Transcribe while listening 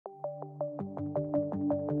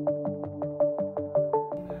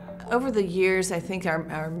Over the years, I think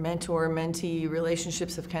our mentor-mentee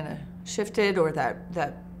relationships have kind of shifted, or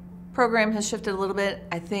that program has shifted a little bit.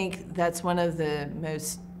 I think that's one of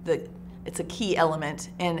it's a key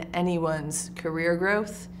element in anyone's career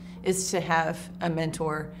growth, is to have a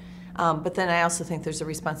mentor. But then I also think there's a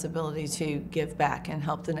responsibility to give back and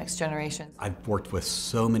help the next generation. I've worked with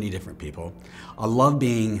so many different people. I love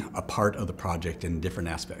being a part of the project in different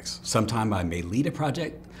aspects. Sometimes I may lead a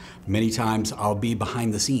project. Many times I'll be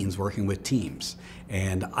behind the scenes working with teams.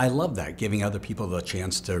 And I love that, giving other people the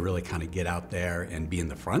chance to really kind of get out there and be in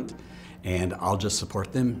the front. And I'll just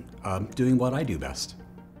support them doing what I do best.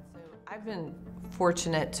 So I've been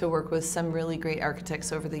fortunate to work with some really great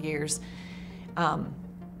architects over the years.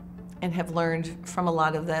 And have learned from a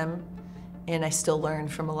lot of them, and I still learn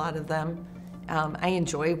from a lot of them. I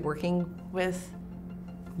enjoy working with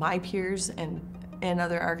my peers and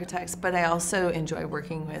other architects, but I also enjoy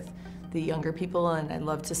working with the younger people, and I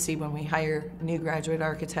love to see when we hire new graduate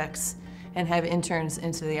architects and have interns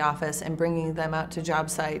into the office and bringing them out to job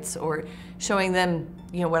sites, or showing them,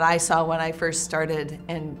 what I saw when I first started,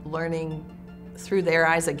 and learning through their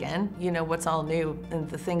eyes again, what's all new and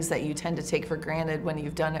the things that you tend to take for granted when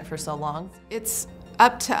you've done it for so long. It's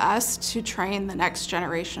up to us to train the next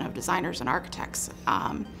generation of designers and architects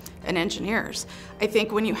and engineers. I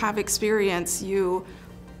think when you have experience, you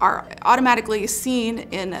are automatically seen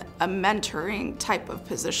in a mentoring type of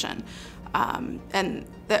position, and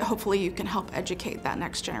that hopefully you can help educate that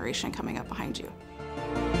next generation coming up behind you.